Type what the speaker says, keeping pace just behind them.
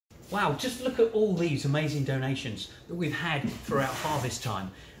Wow, just look at all these amazing donations that we've had throughout harvest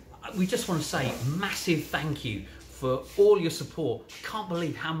time. We just want to say massive thank you for all your support. Can't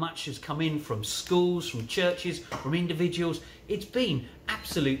believe how much has come in from schools, from churches, from individuals. It's been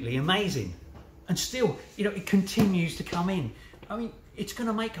absolutely amazing. And still, you know, it continues to come in. I mean, it's going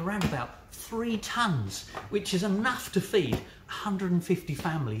to make around about 3 tons, which is enough to feed 150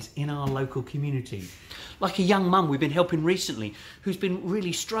 families in our local community. Like a young mum we've been helping recently who's been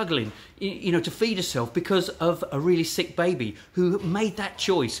really struggling, you know, to feed herself because of a really sick baby, who made that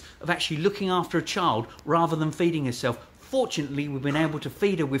choice of actually looking after a child rather than feeding herself. Fortunately, we've been able to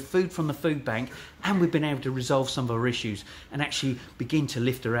feed her with food from the food bank, and we've been able to resolve some of her issues and actually begin to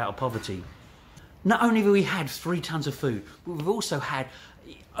lift her out of poverty. Not only have we had 3 tons of food, but we've also had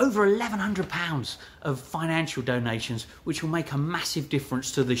over £1,100 of financial donations, which will make a massive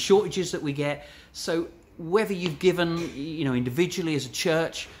difference to the shortages that we get. So whether you've given, you know, individually as a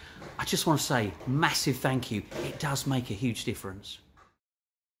church, I just want to say massive thank you. It does make a huge difference.